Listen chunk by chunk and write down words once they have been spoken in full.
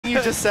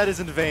you just said is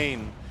in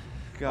vain.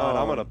 God,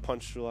 I'm gonna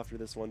punch Jewel after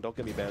this one. Don't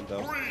get me banned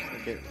though.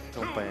 Okay,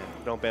 don't ban.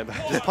 Don't ban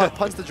back. Just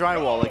punch the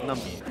drywall like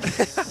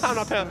Numby.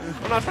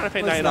 I'm not trying to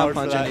pay Let's $90 not for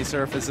punch that. any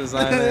surfaces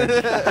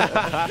either.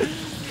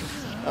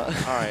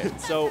 All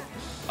right, so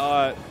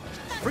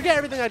forget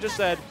everything I just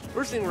said.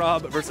 We're seeing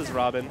Rob versus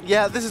Robin.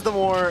 Yeah, this is the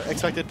more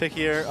expected pick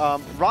here.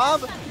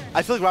 Rob,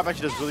 I feel like Rob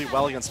actually does really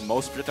well against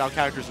most projectile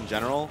characters in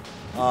general.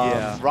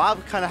 Yeah.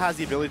 Rob kind of has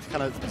the ability to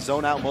kind of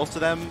zone out most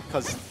of them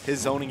because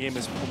his zoning game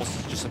is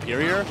almost just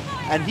superior,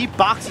 and he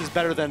boxes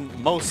better than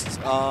most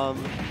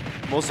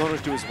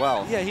zoners do as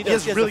well. Yeah, he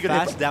does. He has really the good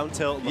fast down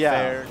tilt.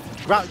 Yeah.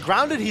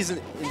 Grounded, he's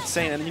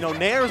insane, and you know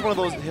Nair is one of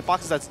those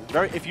hitboxes that's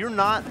very. If you're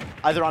not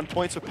either on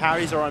points with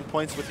parries or on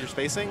points with your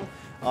spacing,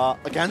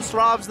 against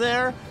Rob's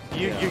there,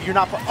 you're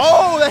not.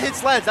 Oh, that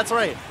hits ledge. That's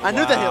right. I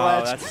knew that hit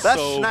ledge. That's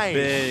so nice.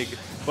 big.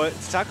 But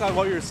to tack on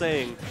what you were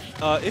saying,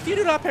 if you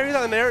do not parry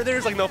that in there,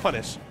 there's like no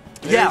punish.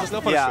 There's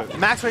no punish for it.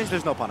 Max range,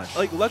 there's no punish.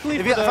 Like luckily,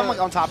 if I'm like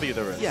on top of you,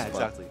 there is. Yeah,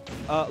 exactly.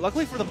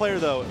 Luckily for the player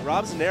though,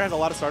 Rob's Nair has a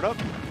lot of startup.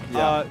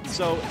 Yeah.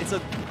 So it's I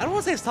don't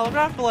want to say it's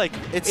telegraphed, but like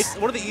it's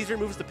one of the easier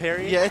moves to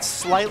parry. Yeah, it's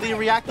slightly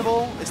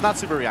reactable. It's not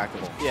super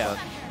reactable. Yeah.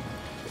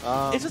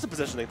 It's just a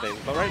positioning thing.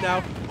 But right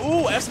now,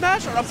 ooh, F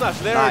smash or up smash?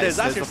 There it is.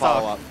 That's your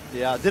follow-up.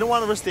 Yeah, didn't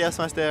want to risk the F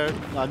smash there.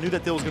 Knew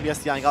that Dill was going to be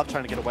SDIing up,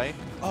 trying to get away.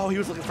 Oh, he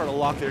was looking for a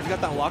lock there. If you got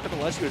that lock at the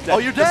ledge, he was dead. Oh,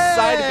 you're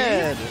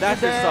dead!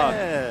 That's your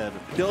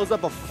stock. Dill's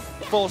up a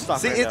full stock.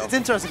 See, right it's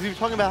interesting. We were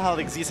talking about how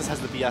like Xesus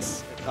has the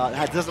BS.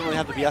 Doesn't really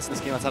have the BS in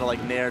this game outside of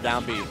like Nair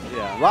down B.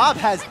 Yeah. Rob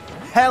has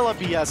hella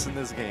BS in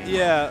this game.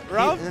 Yeah,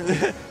 Rob.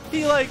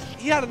 He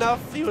had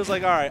enough. He was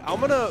like, all right, I'm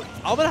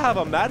gonna have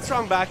a mad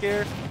strong back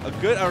air,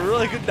 a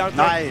really good down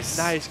throw. Nice.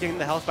 Getting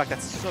the health back.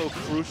 That's so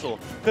crucial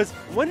because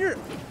when you're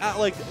at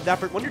like that,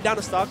 when you're down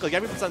to stock, like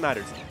every percent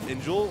matters. In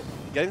Jewel,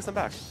 getting some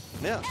back.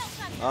 Yeah.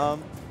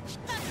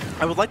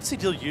 I would like to see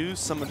Dill use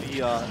some of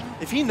the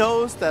if he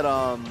knows that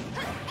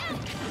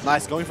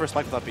nice going for a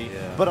spike with up B.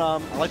 Yeah. But I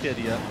like the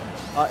idea.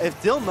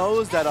 If Dill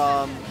knows that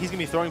he's going to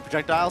be throwing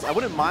projectiles, I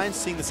wouldn't mind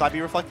seeing the side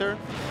B reflector.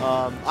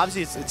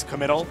 Obviously, it's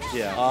committal.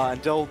 Yeah.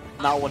 And Dill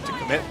not want to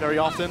commit very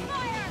often.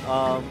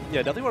 Yeah,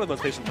 definitely one of the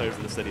most patient players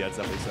in the city, I'd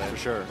definitely say. For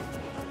sure.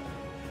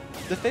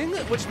 The thing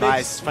which makes...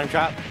 Nice. Frame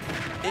trap.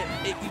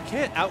 You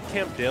can't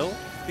out-camp Dill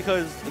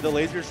because the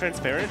laser is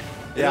transparent.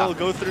 Yeah. It'll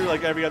go through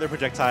like every other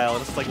projectile,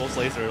 and it's just like most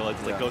laser, it'll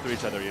just like go through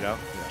each other, you know?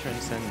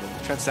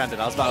 Transcendent.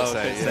 I was about to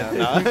say. Yeah.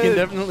 No. You can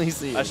definitely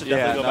see it. I should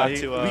definitely go back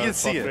to we can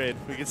see it. grade.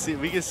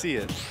 We can see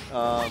it.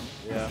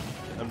 Yeah.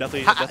 I'm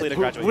definitely to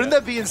graduate. Wouldn't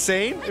that be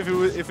insane if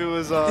it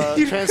was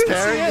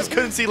transparent? You just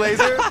couldn't see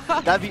laser.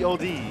 That'd be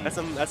OD.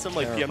 That's some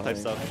like PM type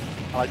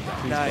stuff. I like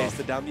that. Nice.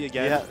 The down B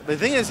again. Yeah. The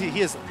thing is,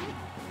 he is.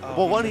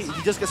 Well, one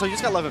he just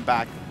got 11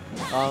 back.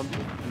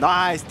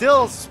 Nice.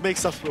 Dill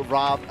makes up for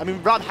Rob. I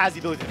mean, Rob has the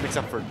ability to mix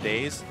up for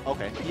days.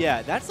 Okay.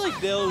 Yeah, that's like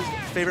Dill's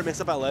favorite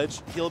mix-up at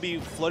ledge. He'll be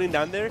floating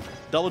down there,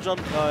 double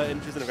jump,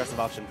 and choose an aggressive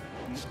option.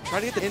 Try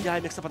to get the DI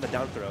mixed up on the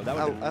down throw. That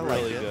would be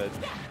really good.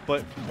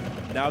 But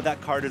now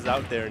that card is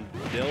out there, and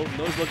Dill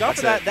knows. Look out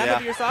for that. That might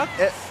be your stock.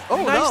 Oh,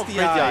 nice no. DI.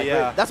 Great DI.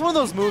 Yeah. That's one of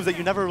those moves that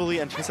you never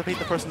really anticipate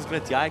the person's going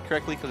to DI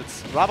correctly because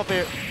it's Rob up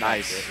air.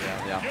 Nice.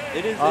 Yeah.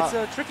 It is. It's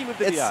a tricky move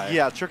to DI.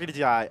 Yeah, tricky to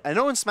DI. I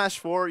know in Smash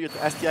 4 you have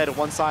to SDI to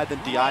one side, then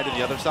DI to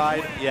the other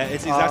side. Yeah,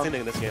 it's the exact same thing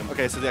in this game.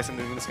 Okay, so the exact same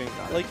thing in this game.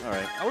 Like, all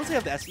right. I want to say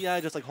have the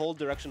SDI just like hold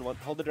the direction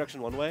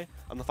one way.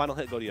 On the final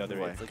hit, go the other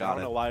way. Like, I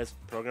don't know why it's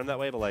programmed that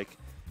way, but like,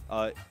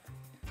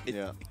 it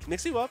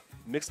mixes you up,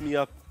 mixed me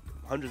up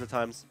hundreds of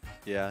times.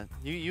 Yeah,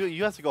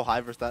 you have to go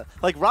high versus that.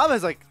 Like Rob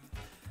has like,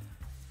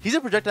 he's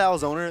a projectile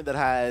zoner that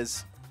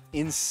has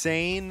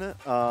insane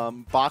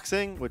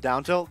boxing with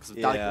down tilt.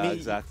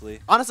 Exactly.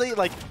 Honestly,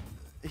 like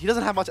he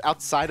doesn't have much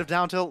outside of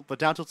down tilt, but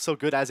down tilt's so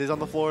good as is on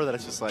the floor that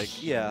it's just like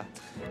well,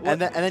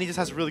 and then he just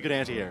has really good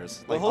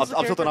anti-airs, like up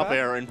tilt and up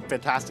air and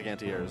fantastic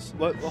anti-airs.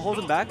 What holds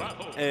him back?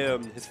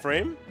 His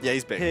frame. Yeah,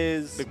 he's big.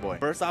 His big boy.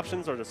 Burst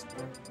options are just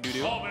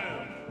doo-doo.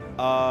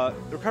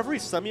 Recovery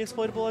is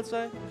semi-exploitable, I'd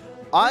say.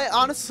 I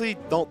honestly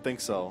don't think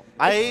so.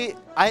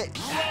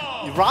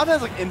 Rob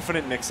has like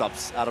infinite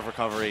mix-ups out of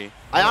recovery.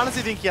 I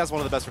honestly think he has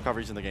one of the best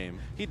recoveries in the game.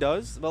 He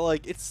does, but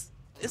like it's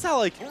not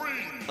like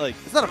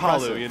it's not a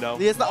Palu, you know.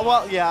 It's not.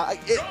 Well, yeah.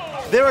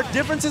 There are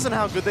differences in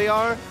how good they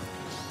are.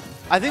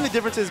 I think the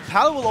difference is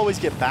Palu will always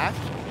get back,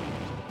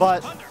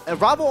 but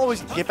Rob will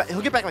always get back.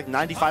 He'll get back like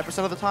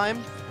 95% of the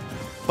time.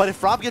 But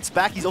if Rob gets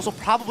back, he's also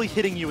probably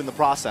hitting you in the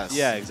process.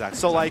 Yeah, exactly.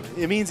 So like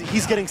it means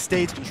he's getting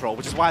stage control,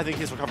 which is why I think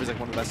his recovery is like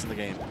one of the best in the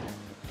game.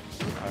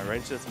 Alright,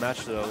 range this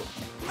match though.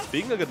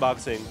 Speaking of good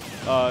boxing,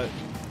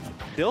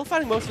 Dill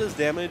finding most of his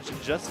damage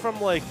just from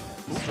like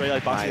straight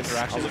like boxing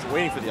interaction. I was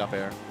waiting for the up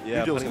air.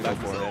 Yeah, putting him back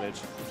for advantage.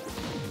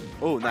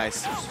 Oh,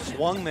 nice.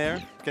 Swung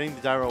there, getting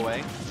the gyro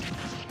away.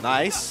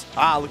 Nice.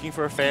 Looking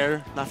for a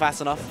fair. Not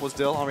fast enough was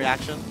Dill on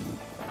reaction.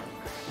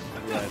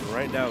 Yeah, and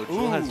right now,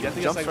 Jewel has yet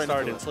to get second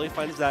started until he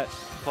finds that,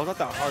 calls out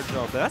that hard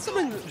jump. And that's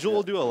something Jewel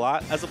will do a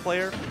lot as a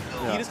player.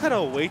 Yeah. He just kind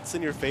of waits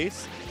in your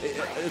face.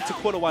 To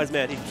quote a wise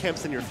man, he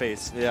camps in your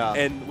face. Yeah.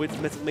 And which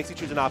makes you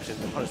choose an option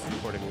and punishes you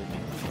accordingly.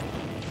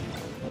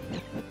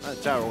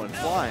 That gyro went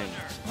flying.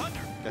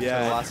 Got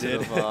Yeah, the last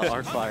it hit did. of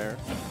arc fire.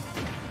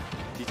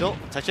 D-tilt,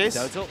 tech chase.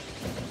 Down tilt.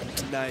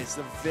 Nice,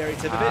 the very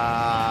tip of it.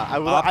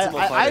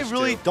 I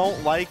really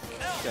don't like.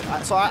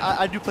 So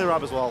I do play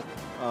Rob as well.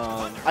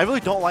 I really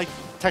don't like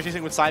tech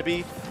chasing with side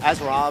B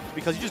as Rob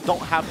because you just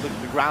don't have the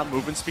ground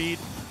movement speed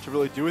to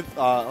really do it,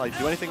 like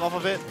do anything off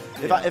of it.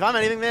 Yeah. If I'm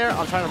anything there,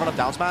 I'm trying to run up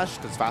down smash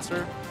because it's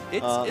faster.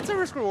 It's a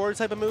risk reward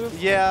type of move.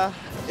 Yeah,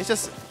 it's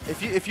just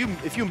if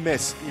you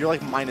miss, you're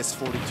like minus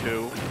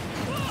 42.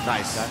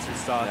 Nice. That's your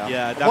stock.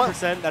 Yeah, that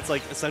percent, that's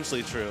like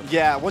essentially true.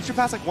 Yeah, once you're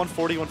past like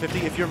 140,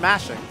 150, if you're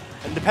mashing,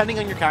 and depending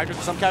on your character,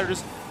 because some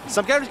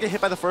characters get hit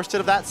by the first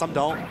hit of that, some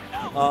don't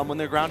when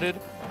they're grounded.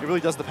 It really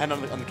does depend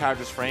on the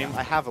character's frame.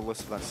 I have a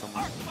list of that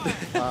somewhere.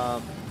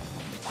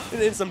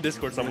 In some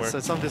Discord somewhere.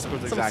 Some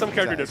Discords, some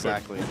character Discord.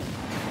 Exactly.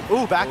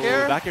 Ooh, back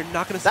air. Back air,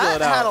 not going to steal it out.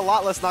 That had a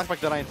lot less knockback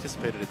than I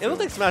anticipated it to. It looked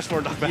like Smash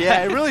 4 knockback.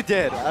 Yeah, it really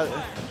did. Alright,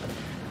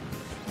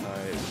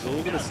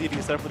 Jewel going to see if he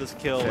can set up for this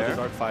kill with his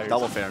arc fires.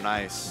 Double fair,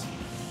 nice.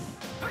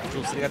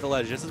 Jewel sitting at the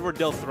ledge. This is where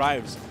Dill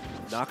thrives.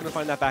 Not going to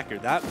find that back air.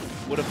 That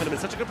would have put him in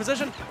such a good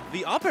position.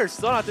 The up air is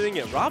still not doing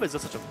it. Rob is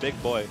just such a big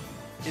boy.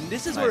 And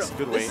this is nice,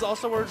 where this is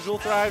also where Jewel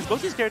thrives.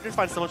 Both these characters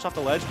find so much off the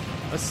ledge,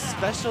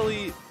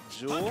 especially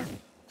Jewel,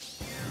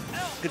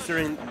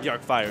 considering the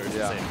arc fire is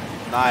insane.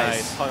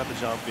 Nice. Calling out the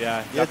jump,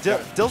 yeah. Yeah,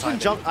 Dill's been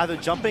either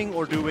jumping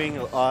or doing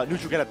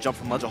neutral get up jump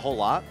from ledge a whole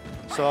lot.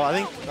 So I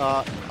think,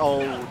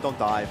 oh, don't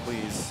die,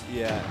 please.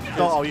 Yeah.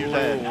 Oh, you're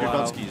dead. You're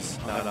wow. Dunskies.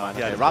 No.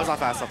 Yeah, Okay, Rob's not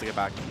fast enough to get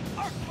back.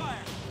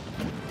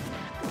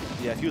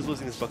 Yeah, if he was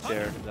losing his book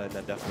there,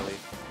 then definitely.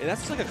 And that's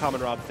just like a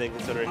common Rob thing,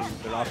 considering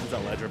the options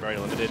at ledge are very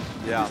limited.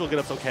 Yeah. Neutral get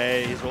up's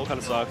okay, his roll kind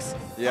of sucks.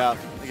 Yeah,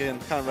 again,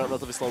 kind of a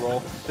relatively slow roll.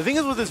 The thing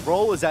is with this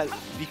roll is that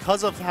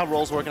because of how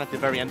roll's working at the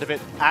very end of it,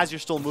 as you're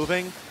still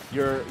moving,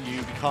 you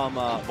become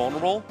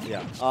vulnerable.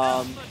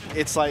 Yeah.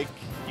 It's like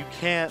you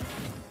can't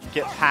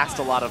get past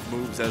a lot of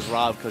moves as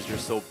Rob because you're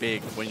so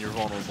big when you're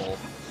vulnerable.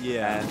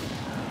 Yeah. And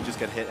you just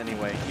get hit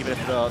anyway, even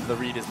if the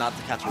read is not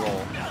to catch a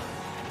roll.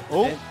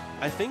 Oh. And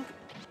I think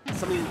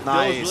something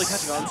nice. Dill is really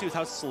catching on to is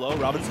how slow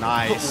Robin's.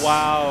 Nice.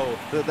 Wow.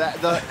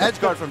 The edge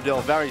guard from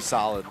Dill, very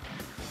solid.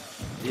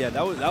 Yeah,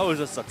 that was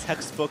just a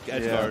textbook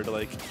edge guard.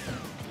 Like,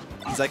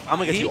 he's like, I'm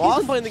gonna get you he's off.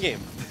 been playing the game.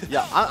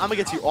 Yeah, I'm gonna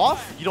get you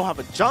off. You don't have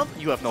a jump.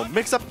 You have no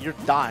mix-up. You're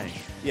dying.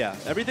 Yeah,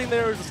 everything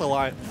there is just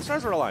aligned. The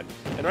stars are aligned.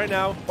 And right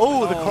now,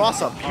 oh, the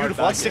cross-up,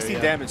 beautiful. That's 16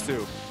 here, damage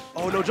too.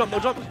 Oh, no jump, no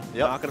jump. Yep.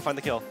 Not gonna find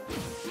the kill.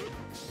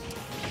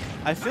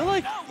 I feel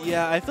like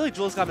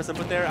Jules got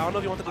misinput there. I don't know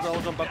if you wanted to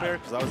double jump up there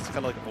because that was kind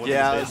of like avoiding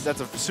yeah, space. that's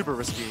a super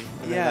risky.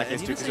 Yeah, in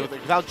that case too,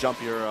 without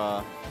jump, you're.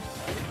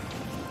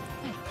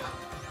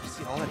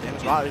 See all that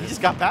damage. Wow, he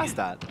just got past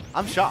that.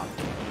 I'm shocked.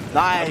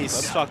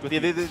 Nice. I'm shocked with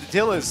the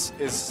Dill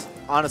is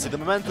honestly the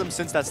momentum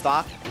since that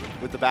stock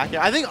with the back air.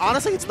 I think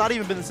honestly it's not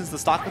even been since the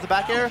stock with the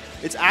back air.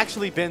 It's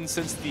actually been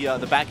since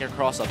the back air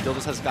cross up. Dill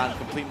just has gotten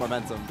complete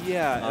momentum.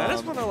 Yeah, and I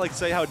just want to like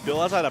say how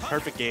Dill has had a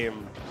perfect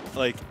game.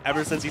 Like,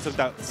 ever since he took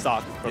that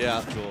stock from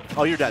Jewel.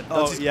 Oh, you're dead.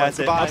 Oh, yeah, that's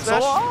it. Goodbye. Up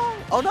smash?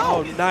 Oh, no.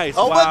 Oh, nice.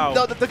 Oh, wow.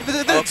 but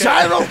the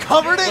gyro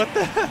covered it. What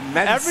the?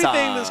 Mensa.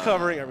 Everything is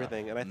covering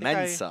everything. And I think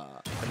Mensa.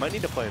 I might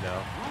need to play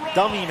now.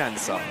 Dummy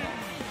Mensa.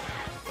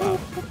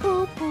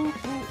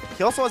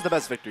 He also has the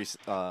best victory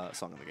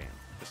song in the game.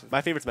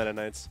 My favorite's Meta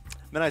Knights.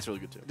 Meta Knight's really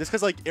good, too. Just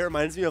because, like, it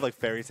reminds me of, like,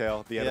 Fairy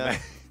Tail, the anime.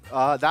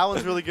 That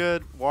one's really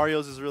good.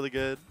 Wario's is really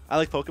good. I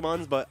like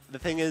Pokemon's, but the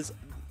thing is,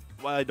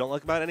 what I don't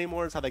like about it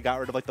anymore is how they got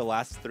rid of, like, the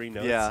last 3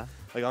 notes. Yeah.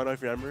 Like, I don't know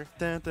if you remember.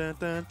 Dun, dun,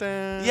 dun,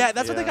 dun. Yeah,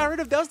 that's what they got rid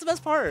of. That was the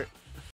best part.